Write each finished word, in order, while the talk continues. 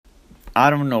I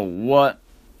don't know what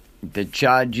the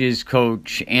Chargers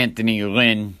coach, Anthony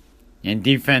Lynn, and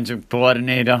defensive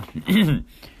coordinator,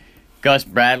 Gus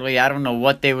Bradley, I don't know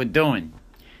what they were doing.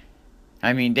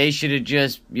 I mean, they should have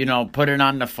just, put it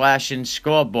on the flashing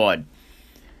scoreboard.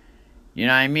 You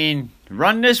know what I mean?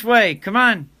 Run this way. Come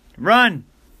on. Run.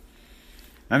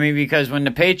 I mean, because when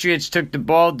the Patriots took the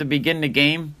ball to begin the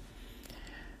game,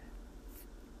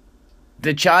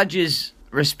 the Chargers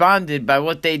responded by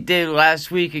what they did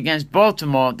last week against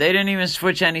Baltimore. They didn't even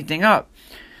switch anything up.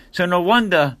 So no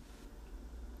wonder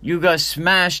you got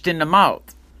smashed in the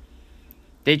mouth.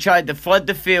 They tried to flood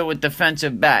the field with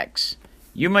defensive backs.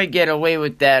 You might get away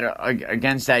with that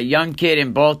against that young kid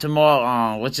in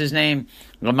Baltimore. What's his name?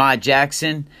 Lamar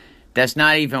Jackson. That's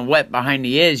not even wet behind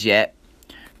the ears yet.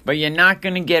 But you're not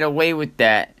going to get away with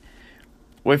that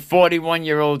with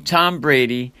 41-year-old Tom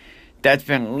Brady that's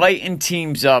been lighting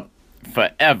teams up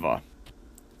forever.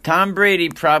 Tom Brady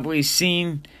probably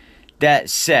seen that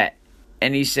set,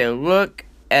 and he said, look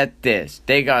at this.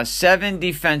 They got 7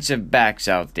 defensive backs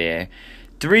out there,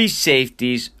 3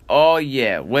 safeties. Oh,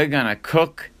 yeah, we're going to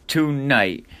cook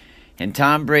tonight. And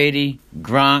Tom Brady,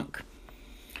 Gronk,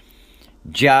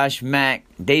 Josh Mack,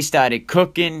 they started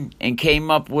cooking and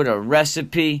came up with a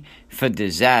recipe for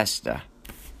disaster.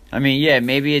 I mean, yeah,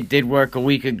 maybe it did work a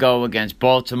week ago against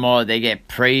Baltimore. They get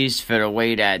praised for the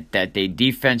way that their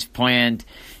defense planned.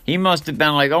 He must have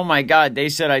been like, oh my God, they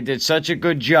said I did such a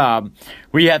good job.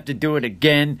 We have to do it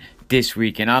again this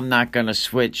week, and I'm not going to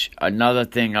switch another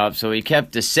thing up. So he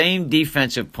kept the same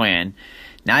defensive plan.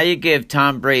 Now you give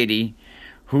Tom Brady,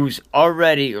 who's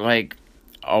already like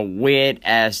a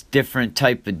weird-ass different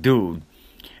type of dude.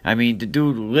 I mean, the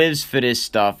dude lives for this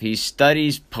stuff. He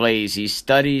studies plays. He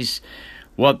studies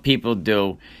what people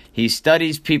do. He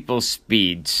studies people's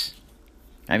speeds.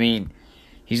 I mean,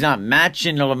 he's not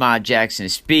matching the Lamar Jackson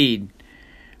speed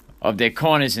of their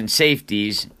corners and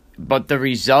safeties, but the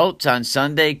results on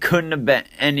Sunday couldn't have been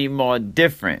any more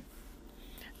different.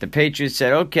 The Patriots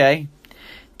said, okay.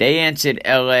 They answered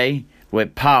L.A.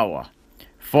 with power,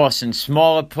 forcing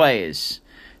smaller players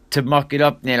to muck it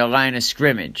up near the line of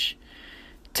scrimmage.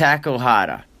 Tackle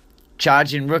harder.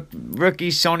 Charging rookie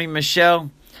Sony Michel.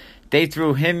 They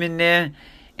threw him in there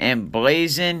and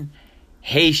blazing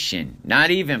Haitian.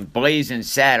 Not even blazing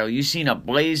saddle. You seen a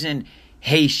blazing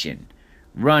Haitian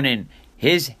running.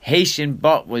 His Haitian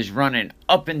butt was running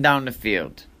up and down the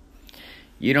field.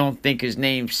 You don't think his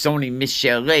name's Sony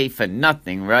Michel for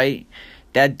nothing, right?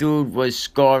 That dude was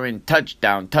scoring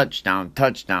touchdown,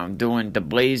 doing the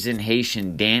blazing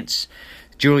Haitian dance.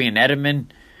 Julian Edelman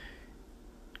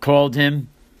called him.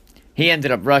 He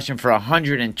ended up rushing for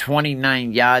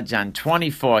 129 yards on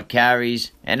 24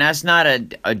 carries. And that's not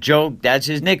a joke. That's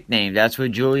his nickname. That's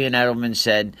what Julian Edelman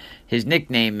said his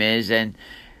nickname is. And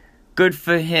good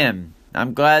for him.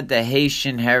 I'm glad the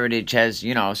Haitian heritage has,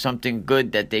 something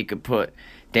good that they could put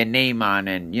their name on.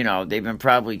 And, they've been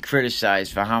probably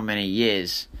criticized for how many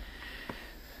years.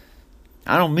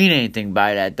 I don't mean anything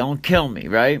by that. Don't kill me,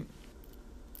 right?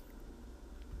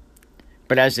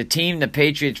 But as a team, the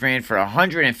Patriots ran for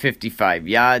 155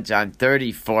 yards on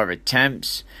 34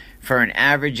 attempts for an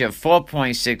average of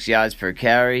 4.6 yards per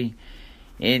carry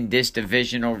in this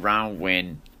divisional round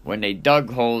win when they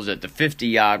dug holes at the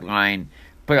 50-yard line,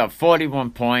 put up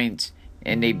 41 points,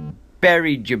 and they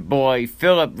buried your boy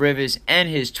Phillip Rivers and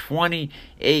his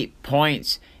 28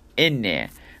 points in there.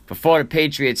 Before the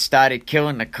Patriots started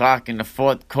killing the clock in the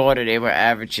fourth quarter, they were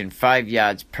averaging 5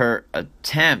 yards per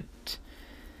attempt.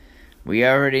 We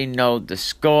already know the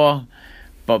score,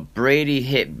 but Brady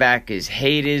hit back his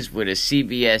haters with a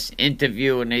CBS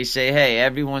interview, and they say, hey,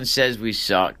 everyone says we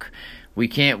suck. We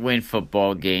can't win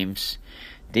football games.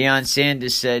 Deion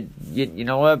Sanders said, you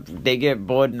know what? They get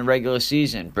bored in the regular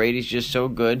season. Brady's just so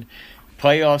good.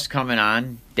 Playoffs coming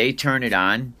on. They turn it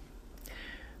on.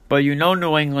 But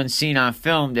New England seen on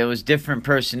film, there was different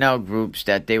personnel groups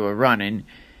that they were running,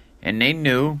 and they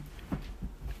knew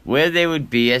where they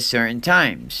would be at certain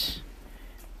times.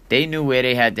 They knew where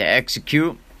they had to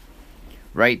execute.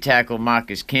 Right tackle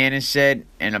Marcus Cannon said,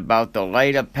 and about the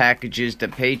lighter packages the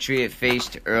Patriot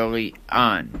faced early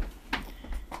on.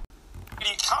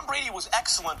 Tom Brady was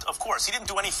excellent, of course. He didn't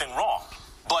do anything wrong.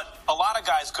 But a lot of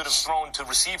guys could have thrown to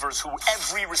receivers who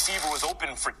every receiver was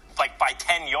open for by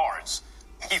 10 yards.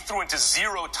 He threw into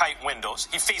 0 tight windows.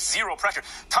 He faced 0 pressure.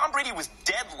 Tom Brady was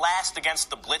dead last against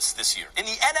the blitz this year. In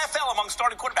the NFL, among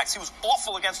starting quarterbacks, he was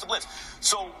awful against the blitz.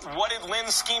 So what did Lynn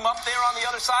scheme up there on the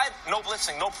other side? No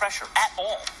blitzing, no pressure at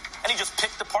all. And he just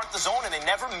picked apart the zone, and they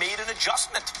never made an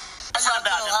adjustment. I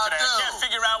can't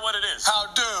figure out what it is. How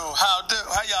y'all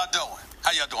doing?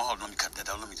 How y'all doing? Hold on, let me cut that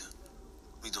out. Let me do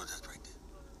this right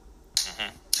there.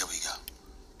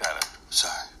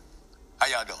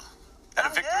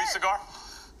 cigar?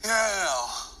 Yeah.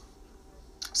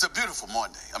 It's a beautiful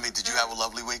Monday. I mean, did you have a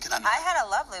lovely weekend? I had a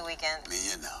lovely weekend. I mean,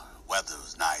 you know, weather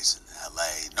was nice in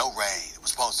L.A. No rain. It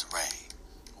was supposed to rain.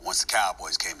 But once the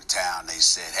Cowboys came to town, they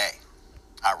said, hey,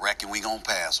 I reckon we gonna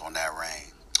pass on that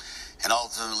rain. And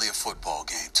ultimately, a football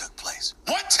game took place.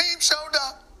 One team showed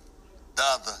up. The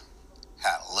other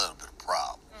had a little bit of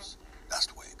problems. That's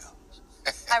the way it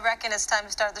goes. I reckon it's time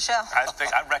to start the show.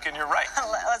 I reckon you're right.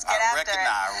 Let's get after it.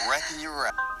 I reckon you're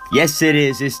right. Yes, it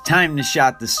is. It's time to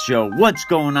shot the show. What's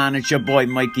going on? It's your boy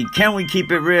Mikey. Can we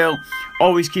keep it real?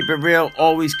 Always keep it real.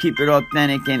 Always keep it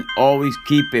authentic. And always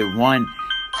keep it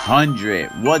 100.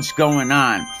 What's going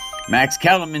on? Max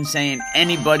Kellerman saying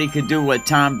anybody could do what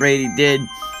Tom Brady did.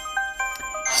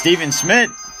 Stephen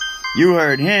Smith, you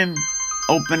heard him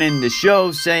opening the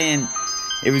show saying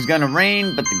it was going to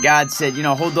rain, but the God said,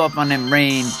 hold off on them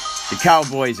rain. The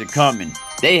Cowboys are coming.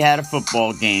 They had a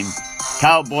football game.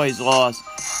 Cowboys lost.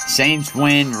 Saints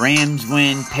win. Rams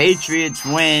win. Patriots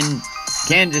win.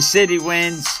 Kansas City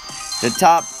wins. The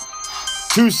top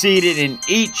two seeded in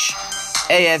each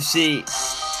AFC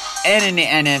and in the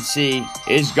NFC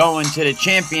is going to the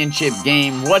championship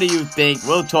game. What do you think?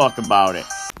 We'll talk about it.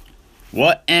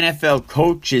 What NFL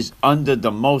coach is under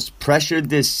the most pressure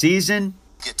this season?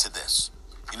 Get to this.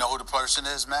 You know who the person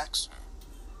is, Max?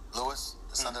 Lewis?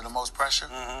 That's under the most pressure?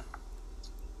 Mm-hmm.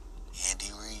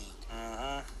 Andy Reid.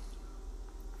 Mm-hmm.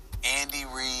 Andy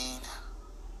Reid.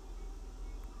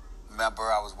 Remember,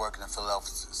 I was working in Philadelphia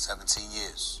for 17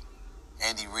 years.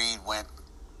 Andy Reid went,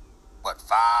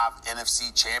 5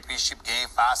 NFC championship games,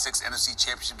 5-6 NFC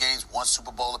championship games, 1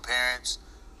 Super Bowl appearance.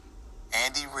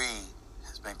 Andy Reid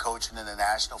has been coaching in the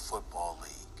National Football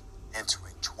League,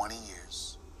 entering 20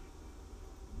 years.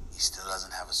 He still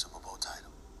doesn't have a Super Bowl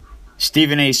title.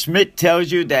 Stephen A. Smith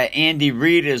tells you that Andy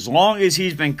Reid, as long as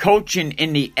he's been coaching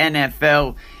in the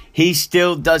NFL, he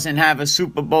still doesn't have a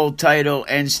Super Bowl title,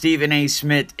 and Stephen A.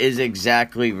 Smith is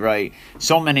exactly right.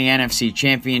 So many NFC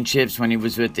championships when he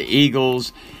was with the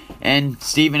Eagles, and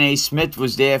Stephen A. Smith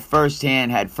was there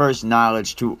firsthand, had first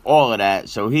knowledge to all of that,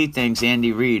 so he thinks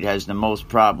Andy Reid has the most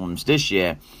problems this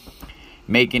year,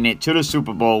 making it to the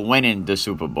Super Bowl, winning the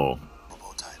Super Bowl.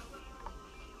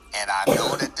 And I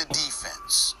know that the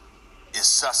defense is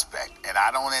suspect, and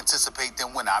I don't anticipate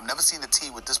them winning. I've never seen a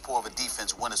team with this poor of a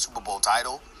defense win a Super Bowl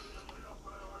title.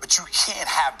 But you can't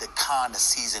have the kind of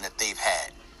season that they've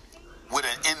had with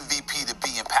an MVP to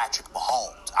be in Patrick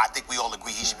Mahomes. I think we all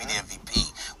agree he should be the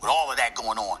MVP with all of that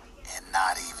going on and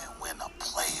not even win a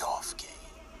playoff game.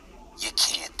 You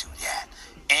can't do that.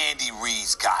 Andy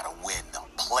Reid's got to win the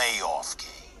playoff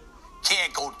game.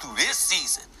 Can't go through this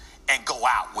season and go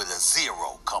out with a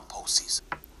 0 come postseason.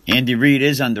 Andy Reid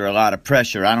is under a lot of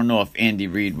pressure. I don't know if Andy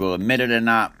Reid will admit it or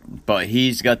not, but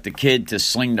he's got the kid to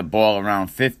sling the ball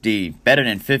around better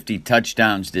than 50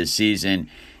 touchdowns this season,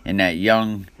 and that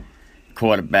young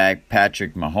quarterback,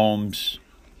 Patrick Mahomes.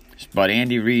 But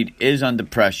Andy Reid is under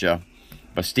pressure.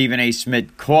 But Stephen A.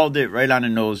 Smith called it right on the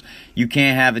nose. You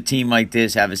can't have a team like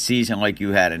this, have a season like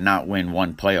you had, and not win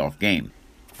 1 playoff game.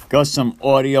 Got some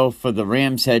audio for the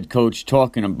Rams head coach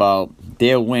talking about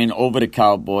their win over the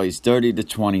Cowboys,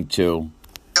 30-22.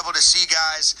 Able to see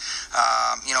guys,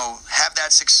 have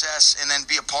that success and then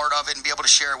be a part of it and be able to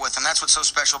share it with them. That's what's so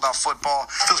special about football.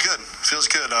 Feels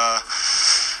good.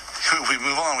 We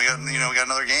move on. We got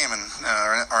another game and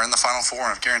are in the Final Four and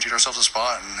have guaranteed ourselves a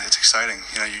spot, and it's exciting.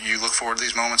 You look forward to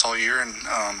these moments all year, and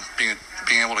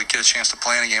being able to get a chance to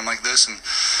play in a game like this and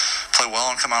play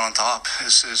well and come out on top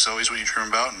is always what you dream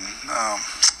about.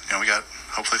 And we got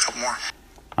hopefully a couple more.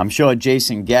 I'm sure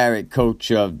Jason Garrett, coach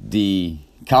of the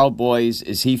Cowboys,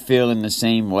 is he feeling the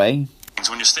same way?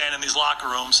 When you stand in these locker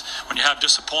rooms, when you have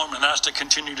disappointment, that's to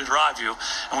continue to drive you.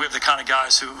 And we have the kind of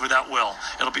guys who that will.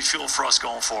 It'll be fuel for us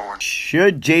going forward.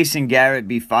 Should Jason Garrett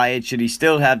be fired? Should he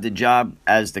still have the job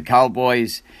as the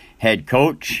Cowboys head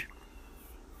coach?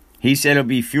 He said it'll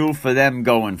be fuel for them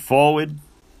going forward.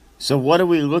 So what are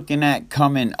we looking at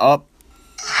coming up?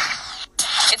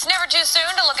 It's never too soon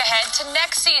to look ahead to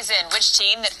next season. Which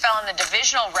team that fell in the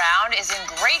divisional round is in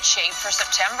great shape for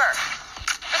September?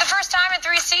 For the first time in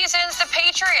 3 seasons, the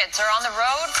Patriots are on the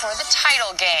road for the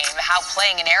title game. How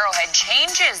playing in Arrowhead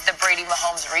changes the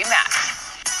Brady-Mahomes rematch.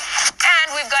 And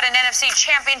we've got an NFC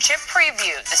Championship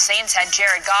preview. The Saints had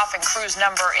Jared Goff and Cruz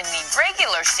number in the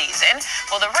regular season.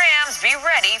 Will the Rams be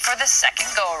ready for the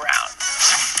second go-around?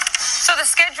 So the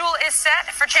schedule is set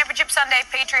for Championship Sunday.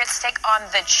 Patriots take on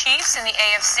the Chiefs in the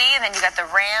AFC, and then you got the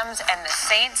Rams and the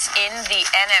Saints in the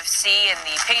NFC. And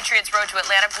the Patriots road to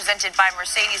Atlanta, presented by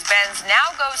Mercedes-Benz,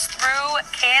 now goes through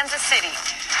Kansas City.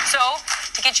 So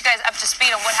to get you guys up to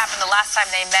speed on what happened the last time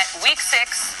they met, Week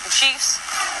 6, the Chiefs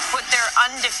put their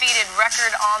undefeated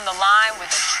record on the line with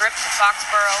a trip to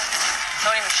Foxborough.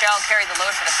 Sony Michel carried the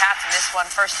load for the Pats in this one.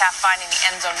 First half finding the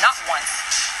end zone not once,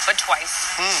 but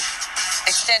twice.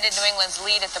 Extended New England's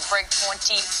lead at the break 24-9.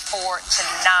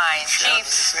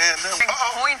 Chiefs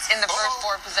points in the first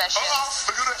 4 possessions.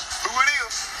 Look at that. Who it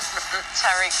is?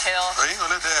 Tyreek Hill. They ain't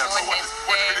gonna let that happen.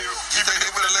 You think they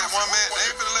finna let one man? They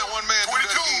ain't finna let one man do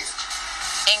that again.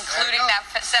 Including that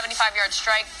 75-yard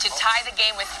strike to tie the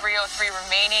game with 3:03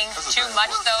 remaining. Too much,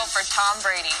 though, for Tom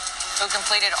Brady, who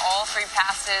completed all 3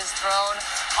 passes thrown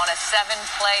on a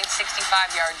 7-play,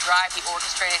 65-yard drive. He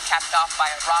orchestrated, capped off by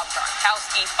a Rob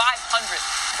Gronkowski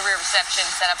 500th career reception,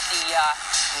 set up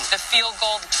the field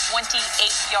goal, the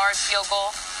 28-yard field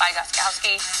goal by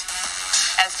Gronkowski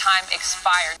as time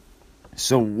expired.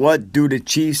 So what do the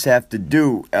Chiefs have to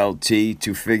do, LT,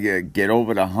 to get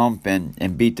over the hump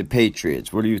and beat the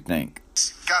Patriots? What do you think?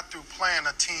 Got through playing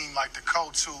a team like the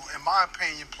Colts, who, in my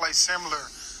opinion, play similar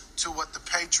to what the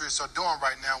Patriots are doing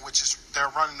right now, which is they're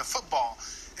running the football.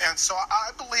 And so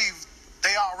I believe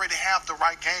they already have the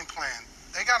right game plan.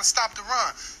 They got to stop the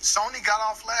run. Sony got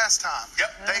off last time.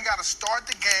 Yep. They got to start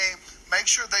the game, make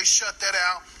sure they shut that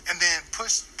out, and then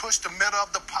push the middle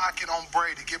of the pocket on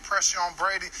Brady, get pressure on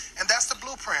Brady, and that's the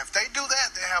blueprint. If they do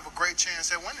that, they have a great chance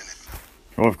at winning it.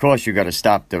 Well, of course, you got to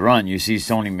stop the run. You see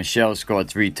Sony Michel scored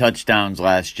 3 touchdowns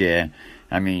last year.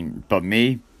 I mean, but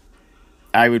me,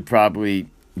 I would probably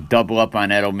double up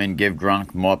on Edelman, give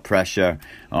Gronk more pressure.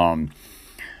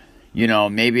 You know,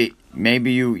 maybe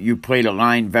you play the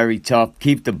line very tough.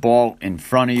 Keep the ball in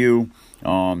front of you.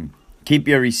 Keep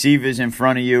your receivers in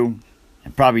front of you.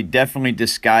 And probably definitely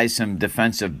disguise some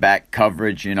defensive back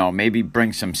coverage. You know, maybe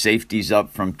bring some safeties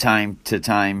up from time to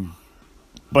time.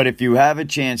 But if you have a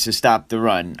chance to stop the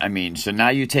run, I mean, so now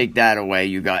you take that away.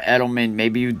 You got Edelman.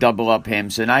 Maybe you double up him.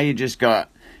 So now you just got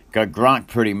Gronk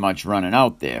pretty much running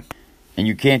out there. And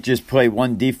you can't just play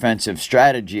one defensive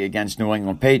strategy against New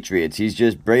England Patriots.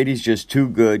 Brady's just too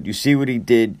good. You see what he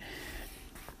did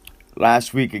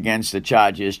last week against the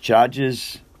Chargers.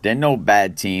 Chargers, they're no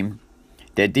bad team.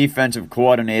 Their defensive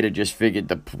coordinator just figured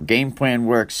the game plan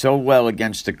works so well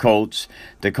against the Colts.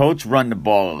 The Colts run the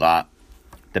ball a lot.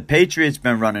 The Patriots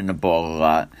been running the ball a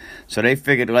lot. So they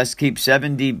figured, let's keep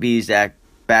 7 DBs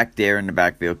back there in the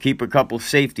backfield. Keep a couple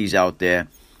safeties out there.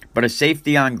 But a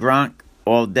safety on Gronk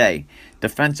all day.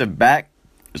 Defensive back,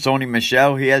 Sony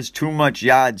Michel, he has too much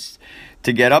yards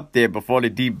to get up there before the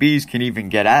DBs can even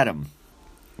get at him.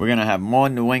 We're going to have more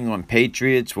New England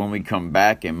Patriots when we come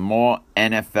back and more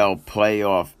NFL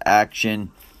playoff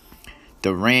action.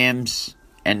 The Rams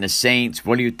and the Saints,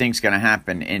 what do you think is going to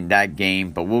happen in that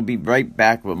game? But we'll be right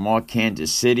back with more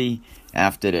Kansas City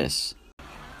after this.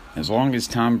 As long as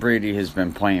Tom Brady has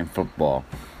been playing football,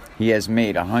 he has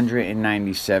made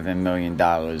 $197 million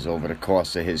over the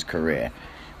course of his career.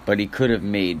 But he could have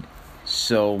made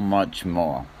so much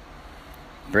more.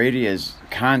 Brady has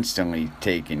constantly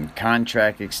taken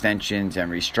contract extensions and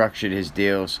restructured his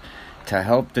deals to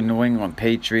help the New England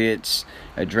Patriots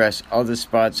address other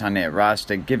spots on their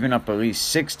roster, giving up at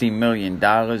least $60 million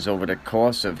over the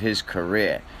course of his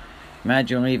career.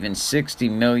 Imagine leaving $60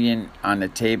 million on the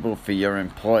table for your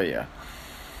employer.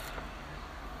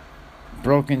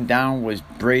 Broken down was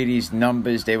Brady's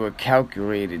numbers. They were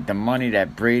calculated. The money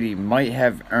that Brady might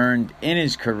have earned in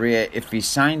his career if he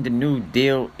signed a new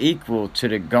deal equal to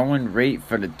the going rate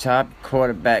for the top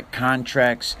quarterback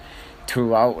contracts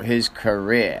throughout his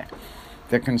career.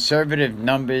 The conservative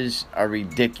numbers are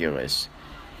ridiculous.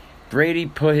 Brady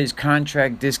put his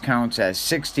contract discounts at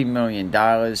 $60 million,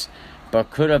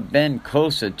 but could have been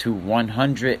closer to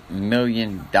 $100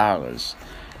 million.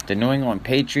 The New England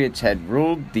Patriots had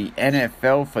ruled the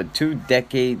NFL for 2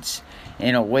 decades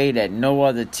in a way that no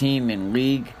other team in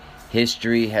league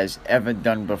history has ever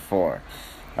done before.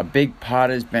 A big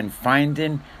part has been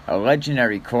finding a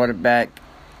legendary quarterback,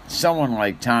 someone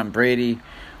like Tom Brady,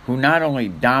 who not only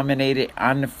dominated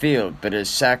on the field but has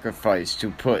sacrificed to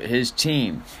put his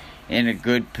team in a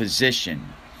good position.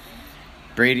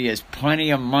 Brady has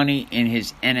plenty of money in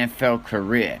his NFL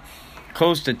career.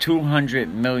 Close to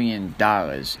 $200 million.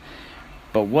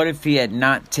 But what if he had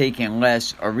not taken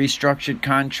less or restructured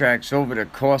contracts over the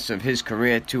course of his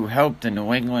career to help the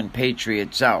New England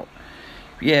Patriots out?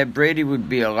 Yeah, Brady would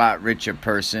be a lot richer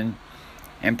person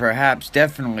and perhaps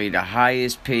definitely the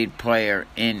highest paid player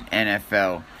in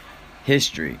NFL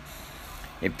history.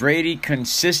 If Brady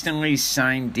consistently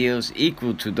signed deals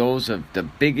equal to those of the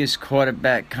biggest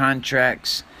quarterback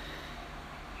contracts,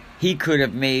 he could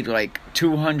have made like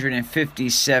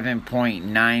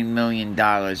 $257.9 million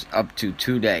up to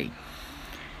today.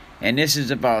 And this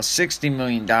is about $60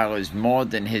 million more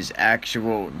than his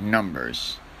actual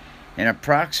numbers. and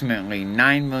approximately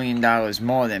 $9 million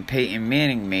more than Peyton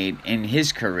Manning made in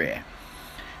his career.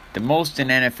 The most in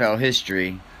NFL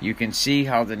history. You can see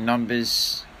how the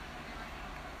numbers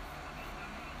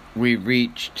we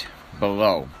reached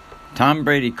below. Tom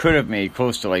Brady could have made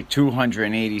close to like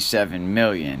 $287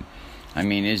 million. I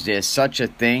mean, is there such a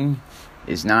thing?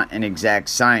 Is not an exact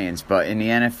science, but in the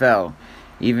NFL,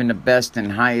 even the best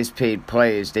and highest paid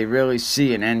players, they really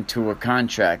see an end to a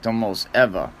contract almost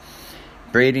ever.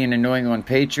 Brady and the New England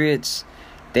Patriots,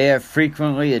 they have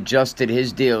frequently adjusted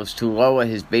his deals to lower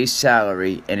his base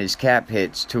salary and his cap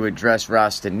hits to address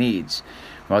roster needs,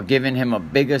 while giving him a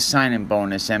bigger signing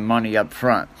bonus and money up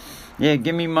front. Yeah,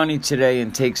 give me money today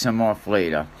and take some off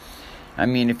later. I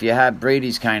mean, if you have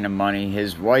Brady's kind of money,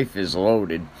 his wife is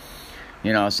loaded.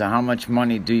 So how much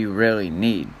money do you really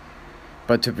need?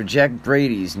 But to project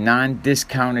Brady's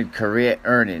non-discounted career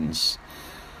earnings,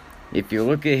 if you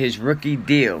look at his rookie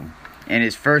deal and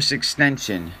his first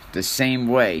extension the same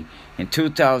way, in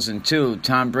 2002,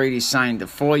 Tom Brady signed a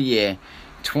 4-year,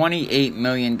 $28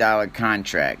 million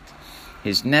contract.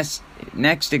 His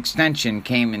next extension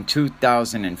came in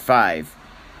 2005.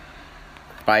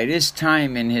 By this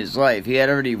time in his life, he had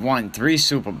already won 3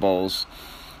 Super Bowls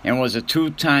and was a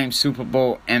 2-time Super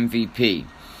Bowl MVP.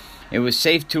 It was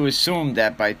safe to assume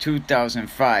that by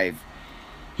 2005,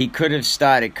 he could have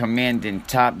started commanding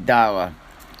top dollar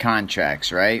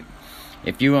contracts, right?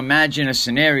 If you imagine a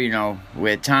scenario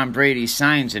where Tom Brady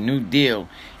signs a new deal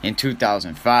in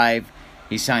 2005,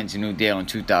 he signs a new deal in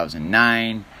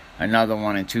 2009, another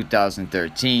one in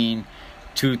 2013,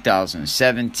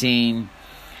 2017,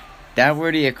 that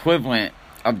were the equivalent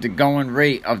of the going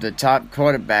rate of the top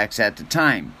quarterbacks at the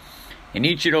time. In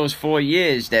each of those 4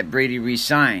 years that Brady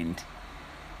re-signed,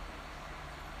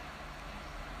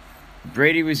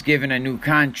 Brady was given a new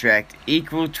contract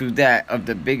equal to that of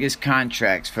the biggest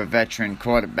contracts for veteran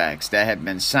quarterbacks that had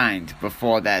been signed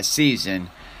before that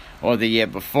season or the year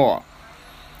before.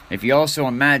 If you also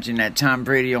imagine that Tom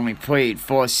Brady only played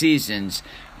 4 seasons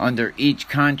under each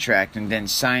contract and then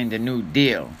signed a new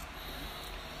deal,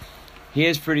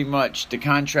 here's pretty much the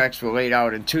contracts were laid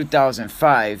out. In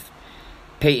 2005,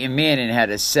 Peyton Manning had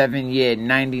a 7-year,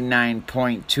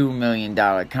 $99.2 million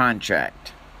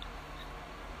contract.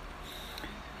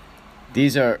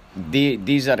 These are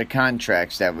the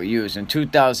contracts that were used. In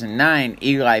 2009,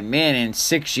 Eli Manning,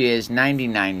 6 years,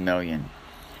 $99 million.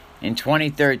 In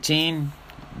 2013,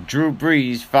 Drew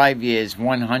Brees, 5 years,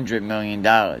 $100 million.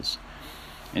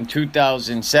 In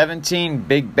 2017,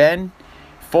 Big Ben,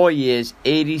 4 years,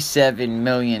 $87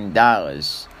 million.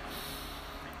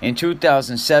 In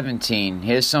 2017,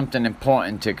 here's something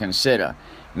important to consider.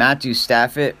 Matthew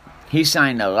Stafford, he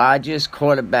signed the largest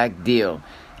quarterback deal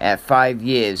at 5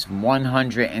 years,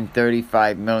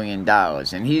 $135 million.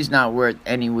 And he's not worth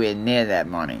anywhere near that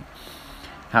money.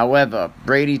 However,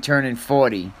 Brady turning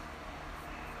 40,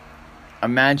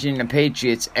 imagine the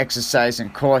Patriots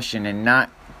exercising caution and not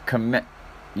commit,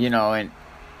 and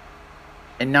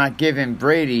not giving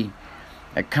Brady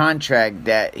a contract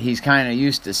that he's kind of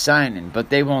used to signing, but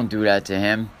they won't do that to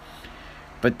him.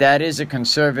 But that is a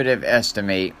conservative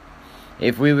estimate.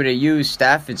 If we were to use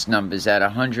Stafford's numbers at a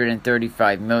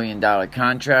 $135 million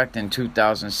contract in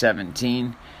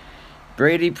 2017,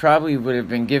 Brady probably would have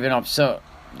been giving up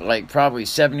probably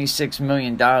 $76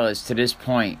 million to this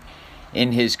point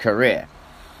in his career.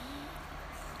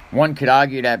 One could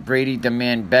argue that Brady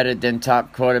demanded better than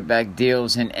top quarterback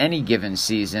deals in any given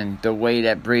season, the way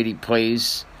that Brady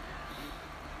plays,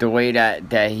 the way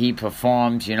that he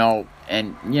performs,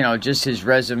 and, just his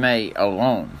resume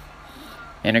alone.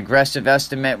 An aggressive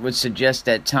estimate would suggest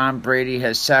that Tom Brady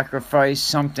has sacrificed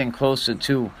something closer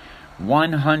to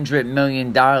 $100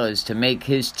 million to make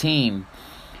his team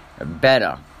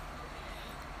better.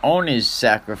 Owners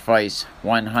sacrifice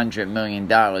 $100 million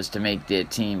to make their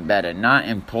team better, not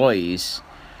employees.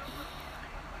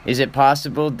 Is it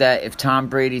possible that if Tom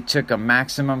Brady took a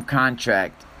maximum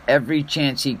contract every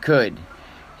chance he could,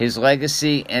 his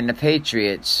legacy and the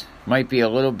Patriots might be a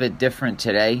little bit different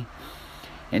today?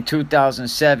 In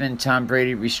 2007, Tom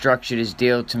Brady restructured his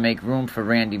deal to make room for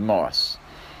Randy Moss.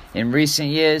 In recent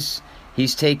years,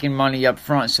 he's taken money up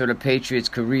front so the Patriots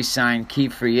could re-sign key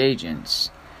free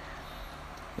agents.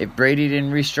 If Brady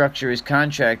didn't restructure his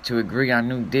contract to agree on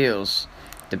new deals,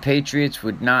 the Patriots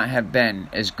would not have been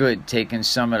as good, taking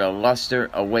some of the luster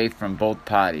away from both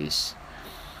parties.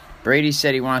 Brady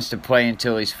said he wants to play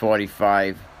until he's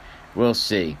 45. We'll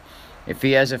see. If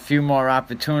he has a few more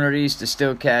opportunities to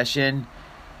still cash in.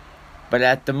 But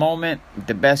at the moment,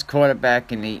 the best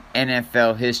quarterback in the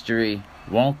NFL history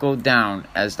won't go down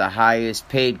as the highest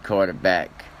paid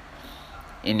quarterback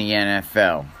in the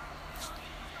NFL.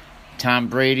 Tom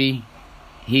Brady,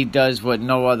 he does what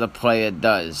no other player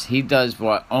does. He does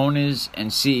what owners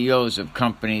and CEOs of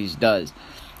companies does.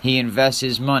 He invests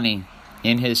his money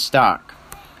in his stock.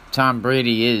 Tom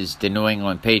Brady is the New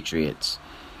England Patriots.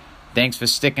 Thanks for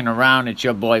sticking around. It's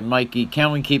your boy Mikey.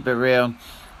 Can we keep it real?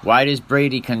 Why does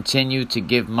Brady continue to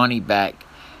give money back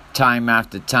time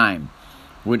after time?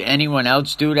 Would anyone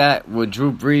else do that? Would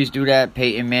Drew Brees do that?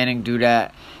 Peyton Manning do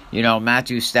that?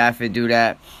 Matthew Stafford do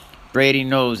that? Brady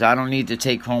knows I don't need to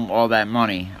take home all that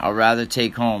money. I'd rather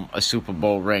take home a Super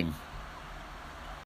Bowl ring.